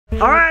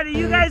All right, are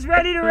you guys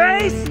ready to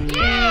race?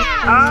 Yeah!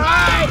 All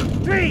right,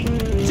 3, 2,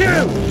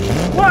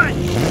 1,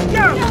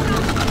 go!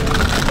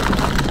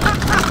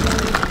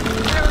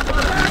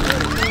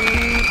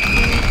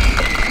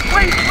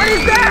 Wait, what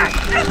is that?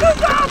 It's a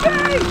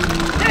zombie!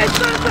 It's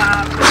a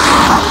zombie!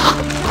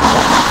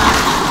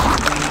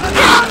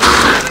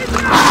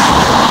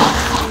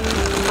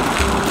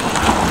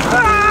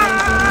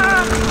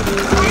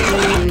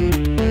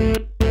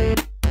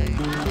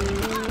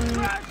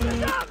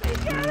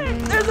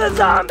 There's a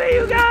zombie,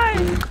 you guys!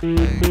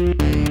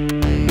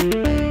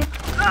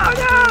 Oh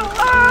no!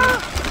 Oh!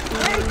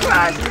 They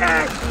crushed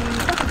it!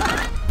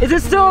 Is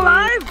it still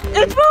alive?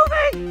 It's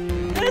moving!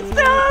 It's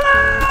still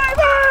alive!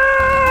 Ah!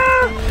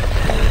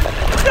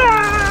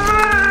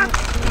 Ah!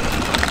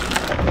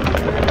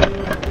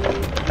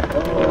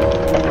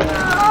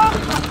 Oh!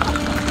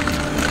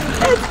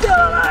 It's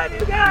still alive,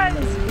 you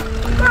guys!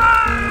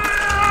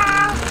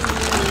 Ah!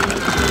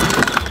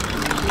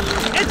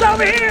 It's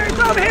over here! It's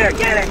over here!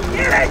 Get it!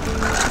 Get it!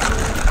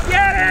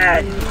 Get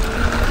it!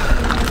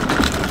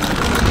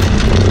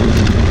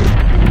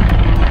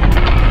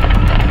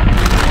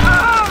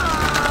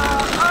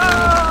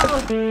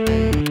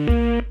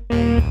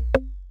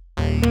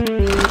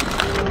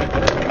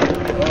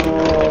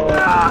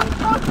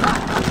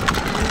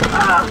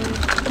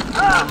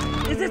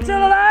 Is it still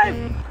alive?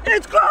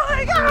 It's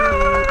crawling!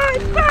 Oh,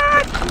 it's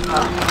back!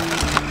 Oh,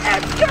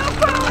 it's still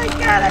crawling!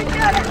 Get it!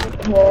 Get it!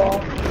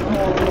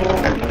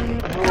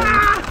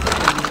 Ah!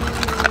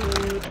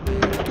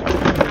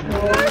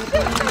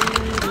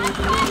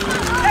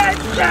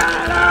 It's still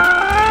alive!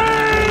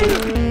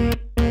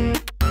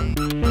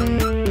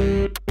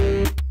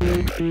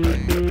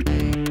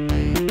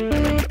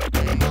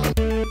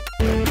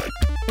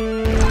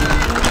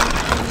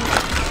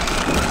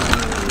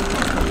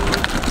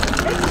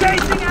 It's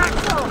chasing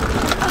Axel!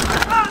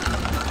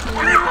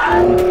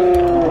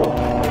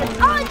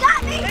 Oh, it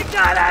got me! It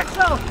got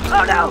Axel!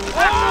 Oh no!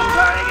 Axel's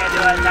turning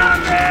into a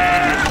zombie!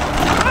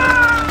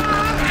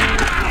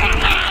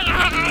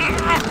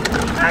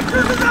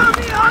 Axel's a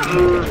zombie!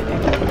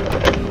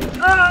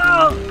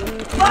 Oh!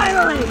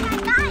 Finally!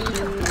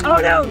 Oh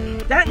no!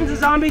 Denton's a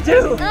zombie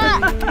too!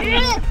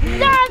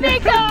 Zombie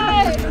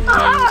car!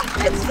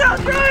 It's still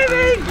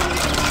driving!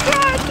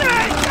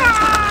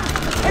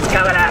 It's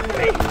coming after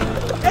me!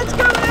 It's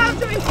coming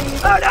after me!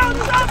 Oh no!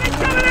 The zombie's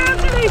coming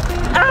after me!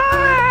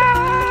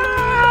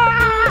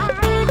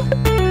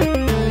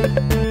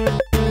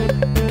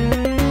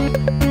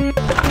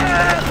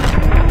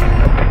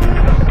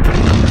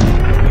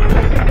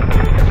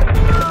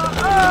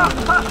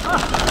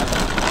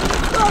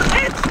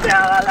 It's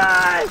still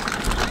alive!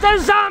 The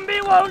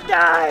zombie won't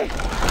die!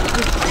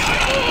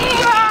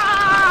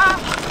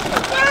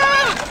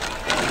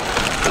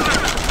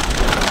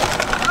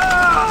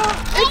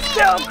 It's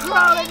still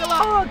crawling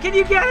along! Can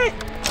you get it?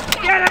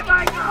 Get it,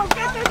 Michael!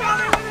 Get the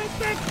zombie with a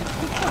stick!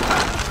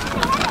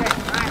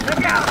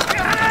 Look out!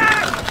 Get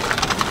it!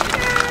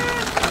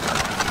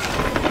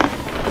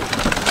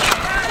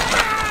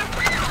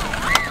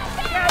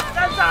 Get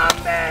the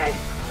zombie!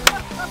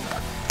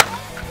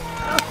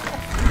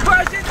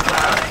 Crush it,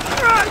 crawling!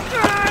 Crush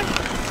it!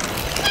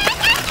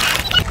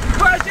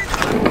 Crush it!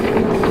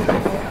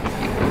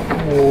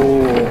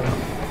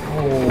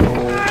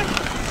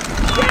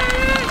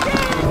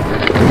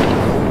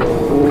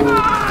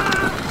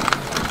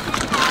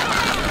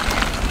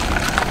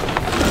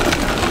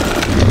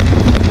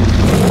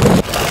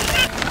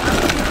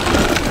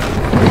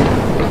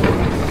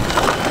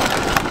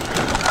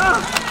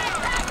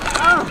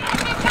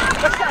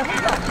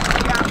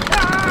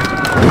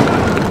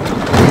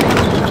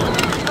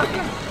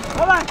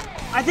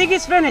 I think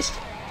it's finished.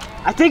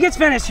 I think it's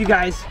finished, you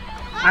guys.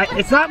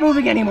 It's not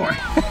moving anymore.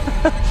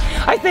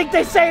 I think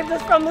they saved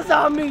us from the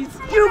zombies.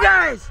 You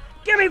guys,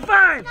 give me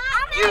 5.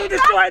 You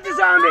destroyed the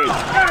zombie.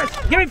 Yes,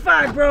 give me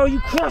 5, bro. You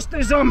crushed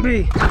the zombie.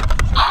 You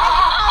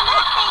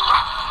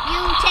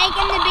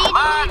taking the beating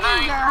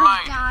with you,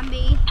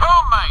 zombie.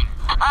 Tow mate.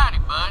 Howdy,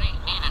 buddy.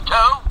 Need a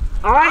tow?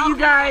 All right, you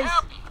guys.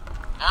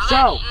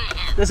 So,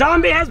 the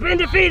zombie has been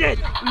defeated.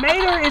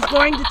 Mater is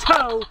going to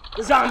tow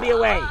the zombie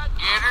away.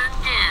 Get her in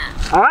gear.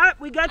 All right,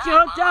 we got you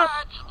hooked up.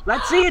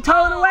 Let's see you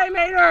tow it away,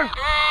 Mater.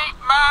 Eat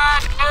my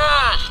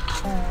dust.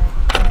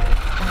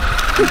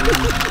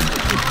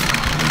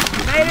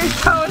 Mater's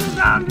towing the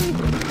zombie.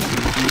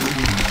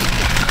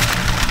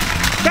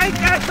 Take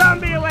that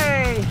zombie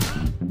away.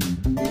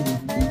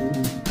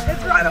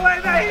 It's right away,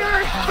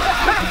 Mater.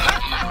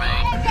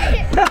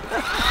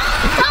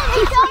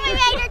 Tow me,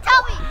 Mater,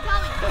 tow me.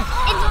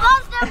 It's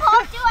supposed to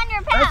hold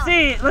 200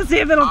 pounds. Let's see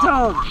if it'll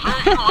tow.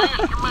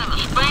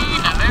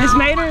 This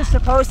Mater is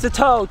supposed to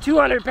tow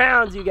 200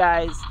 pounds, you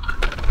guys.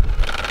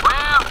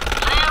 Well,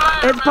 see you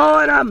later. It's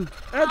pulling him.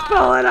 It's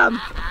pulling him.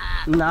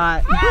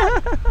 Not.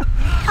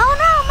 Oh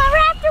no, my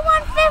Raptor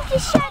 150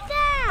 shut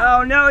down.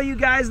 Oh no, you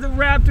guys, the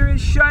Raptor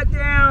is shut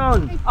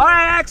down. All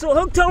right, Axel,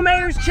 hook tow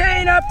Mater's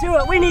chain up to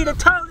it. We need to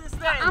tow this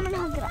thing. I'm gonna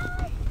hook it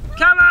up.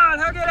 Come on,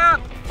 hook it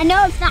up. I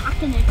know it's not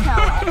gonna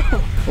tow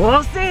it.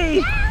 We'll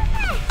see.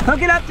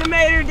 Hook it up to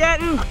Mater,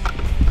 Denton.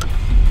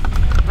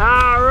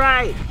 All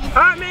right.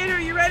 All right, Mater,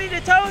 you ready to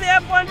tow the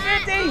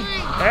F-150?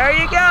 There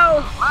you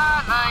go.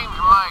 My name's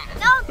Mater.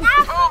 No,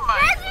 that's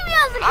crazy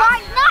music car,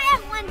 not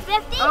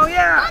F-150. Oh,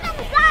 yeah. On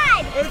the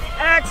side. It's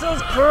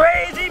Axel's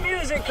crazy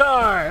music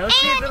car. Let's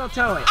see if it'll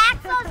tow it.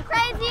 Axel's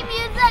crazy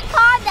music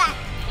car, that's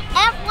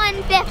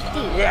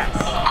F-150. Yes.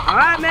 All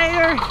right,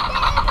 Mater.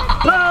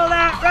 Pull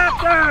that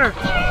Raptor.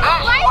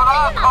 That's what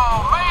I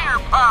call Mater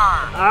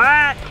power. All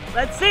right.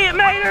 Let's see it,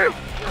 Mater.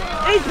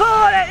 He's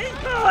pulling it. He's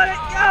pulling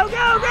it. Go,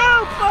 go,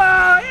 go.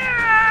 Oh,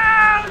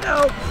 yeah.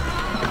 No.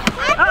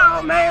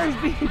 Oh, Mater's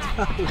being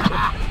towed.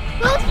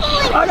 Who's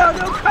pulling? Oh, no,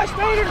 don't crush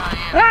Mater.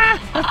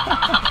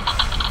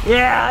 Ah.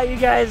 Yeah, you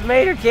guys,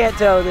 Mater can't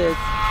tow this.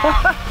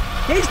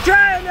 He's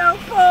trying to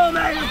pull,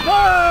 Mater,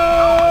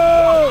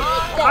 pull!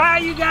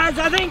 Alright, you guys,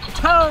 I think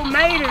Tow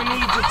Mater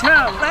needs a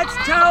tow. Let's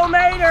tow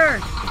Mater!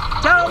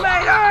 Tow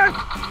Mater!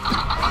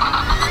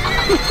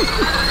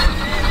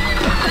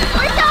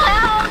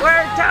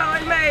 We're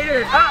towing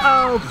Mater!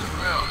 Uh-oh!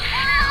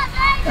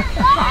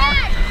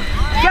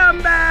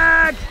 Come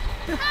back!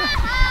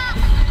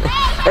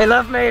 They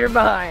left Mater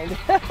behind.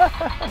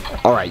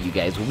 Alright, you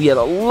guys, we had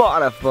a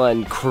lot of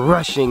fun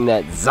crushing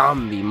that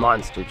zombie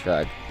monster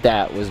truck.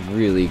 That was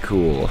really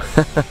cool.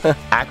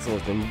 Axel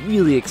has been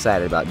really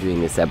excited about doing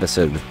this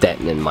episode with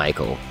Denton and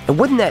Michael. And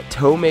wasn't that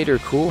Tow Mater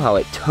cool, how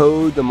it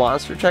towed the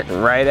monster truck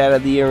right out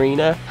of the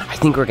arena? I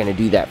think we're going to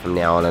do that from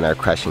now on in our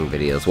crushing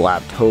videos. We'll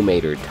have Tow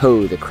Mater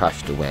tow the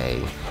crushed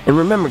away. And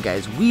remember,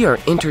 guys, we are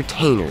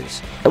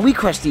entertainers, and we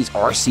crush these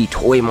RC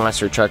toy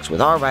monster trucks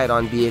with our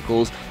ride-on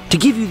vehicles to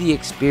give you the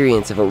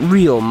experience of a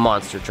real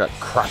monster truck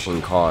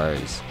crushing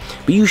cars.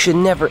 But you should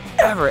never,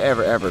 ever,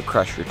 ever, ever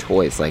crush your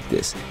toys like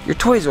this. Your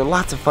toys are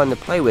lots of fun to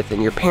play with,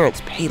 and your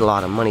parents paid a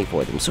lot of money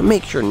for them, so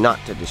make sure not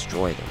to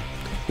destroy them.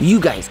 You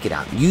guys get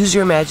out and use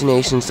your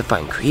imaginations to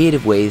find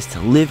creative ways to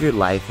live your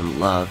life and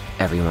love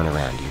everyone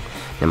around you.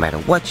 No matter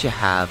what you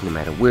have, no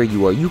matter where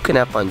you are, you can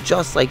have fun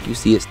just like you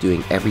see us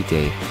doing every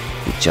day.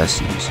 And just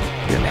use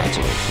your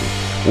imagination.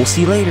 We'll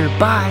see you later.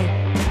 Bye.